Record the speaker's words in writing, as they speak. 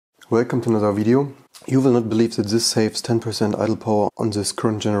Welcome to another video. You will not believe that this saves 10% idle power on this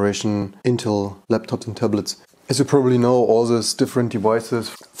current generation Intel laptops and tablets. As you probably know, all these different devices,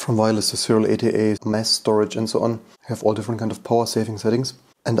 from wireless to serial ATA, mass storage and so on, have all different kind of power saving settings.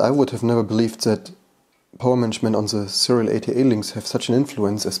 And I would have never believed that power management on the serial ATA links have such an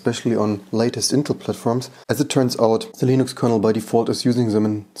influence, especially on latest Intel platforms. As it turns out, the Linux kernel by default is using them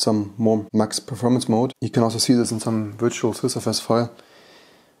in some more max performance mode. You can also see this in some virtual sysfs file.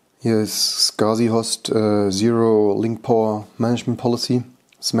 Here is SCSI host 0 link power management policy,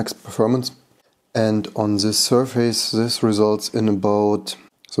 it's max performance. And on this surface, this results in about,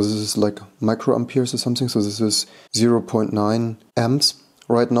 so this is like microamperes or something, so this is 0.9 amps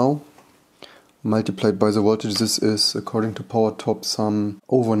right now. Multiplied by the voltage, this is, according to PowerTop, some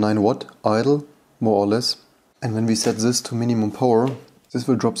over 9 watt idle, more or less. And when we set this to minimum power, this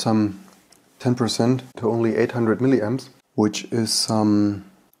will drop some 10% to only 800 milliamps, which is some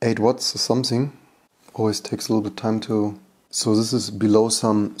 8 watts or something. Always takes a little bit of time to... So this is below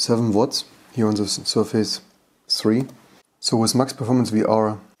some 7 watts here on the Surface 3. So with max performance we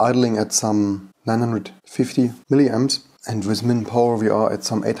are idling at some 950 milliamps, and with min power we are at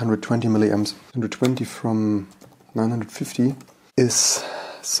some 820 milliamps. 120 from 950 is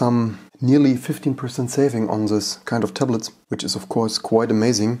some nearly 15% saving on this kind of tablets, which is of course quite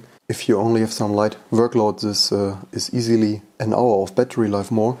amazing. If you only have some light workload, this is easily an hour of battery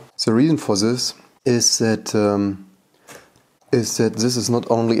life more. The reason for this is that this is not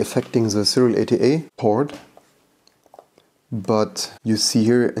only affecting the serial ATA port, but you see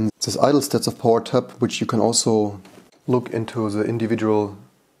here in this idle stats of power tab, which you can also look into the individual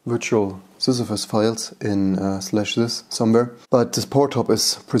virtual sysfs files in /this somewhere. But this PowerTop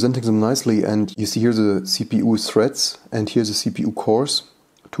is presenting them nicely, and you see here the CPU threads and here the CPU cores.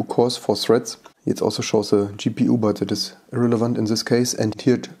 2 cores, 4 threads. It also shows the GPU, but it is irrelevant in this case. And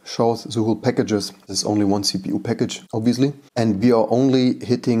here it shows the whole packages. There's only one CPU package, obviously. And we are only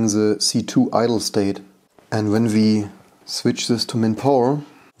hitting the C2 idle state. And when we switch this to min power,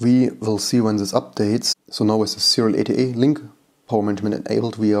 we will see when this updates. So now with the serial ATA link power management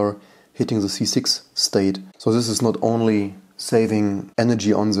enabled, we are hitting the C6 state. So this is not only saving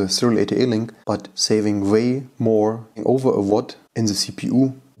energy on the serial ATA link, but saving way more, over a watt in the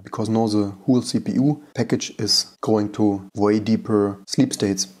CPU, because now the whole CPU package is going to way deeper sleep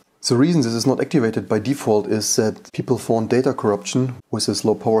states. The reason this is not activated by default is that people found data corruption with this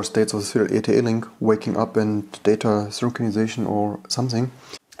low power states of the serial ATA link, waking up and data synchronization or something.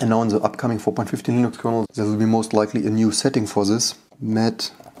 And now in the upcoming 4.15 Linux kernel, there will be most likely a new setting for this.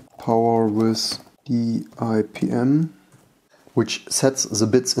 Mat power with DIPM, which sets the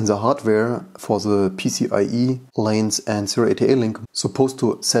bits in the hardware for the PCIe lanes and serial ATA link, supposed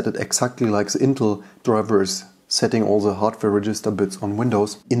to set it exactly like the Intel drivers setting all the hardware register bits on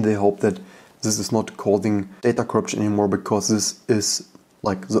Windows, in the hope that this is not causing data corruption anymore, because this is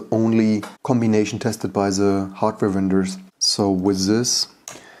like the only combination tested by the hardware vendors. So with this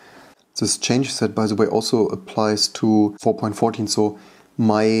change set, by the way, also applies to 4.14. So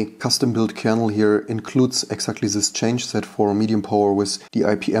my custom built kernel here includes exactly this change set for medium power with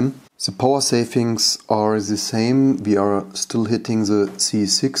DIPM. The power savings are the same. We are still hitting the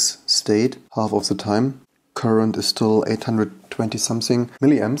C6 state half of the time. Current is still 820 something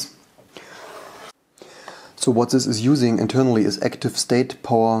milliamps. So what this is using internally is active state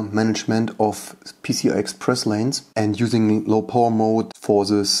power management of PCI Express lanes, and using low power mode for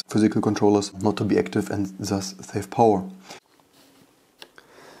this physical controllers not to be active and thus save power.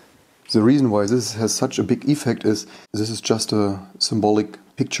 The reason why this has such a big effect is this is just a symbolic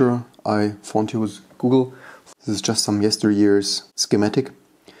picture I found here with Google. This is just some yesteryear's schematic.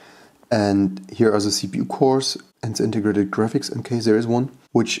 And here are the CPU cores and the integrated graphics, in case there is one,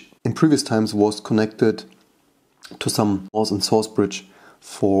 which in previous times was connected to some mouse and source bridge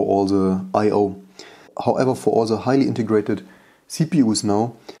for all the I/O. However, for all the highly integrated CPUs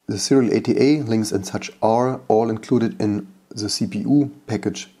now, the serial ATA links and such are all included in the CPU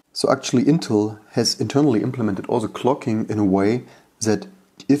package. So actually Intel has internally implemented all the clocking in a way that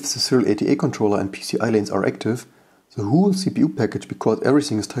if the serial ATA controller and PCI lanes are active, the whole CPU package, because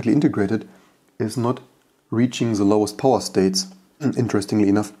everything is tightly integrated, is not reaching the lowest power states. Interestingly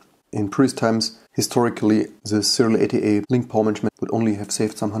enough, in previous times, historically, the serial ATA link power management would only have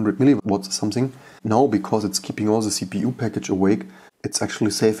saved some 100 milliwatts or something. Now, because it's keeping all the CPU package awake, it's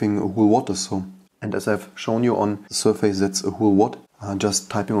actually saving a whole watt or so. And as I've shown you on the surface, that's a whole watt. Just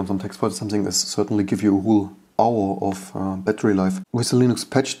typing on some text file or something is certainly give you a whole hour of battery life. With the Linux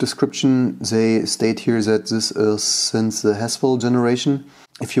patch description, they state here that this is since the Haswell generation.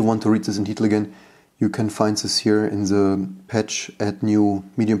 If you want to read this in detail again, You can find this here in the patch add new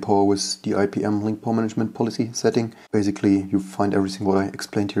medium power with the IPM link power management policy setting. Basically, you find everything what I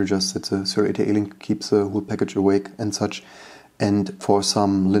explained here, just that the serial ATA link keeps the whole package awake and such. And for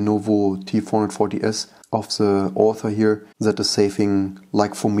some Lenovo T440S of the author here, that is saving,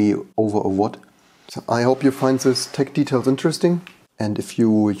 like for me, over a watt. So I hope you find this tech details interesting. And if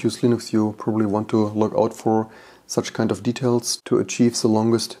you use Linux, you probably want to look out for such kind of details to achieve the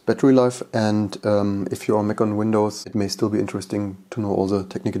longest battery life. And if you are Mac on Windows, it may still be interesting to know all the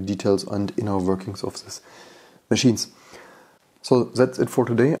technical details and inner workings of these machines. So that's it for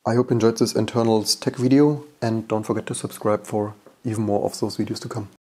today. I hope you enjoyed this internals tech video, and don't forget to subscribe for even more of those videos to come.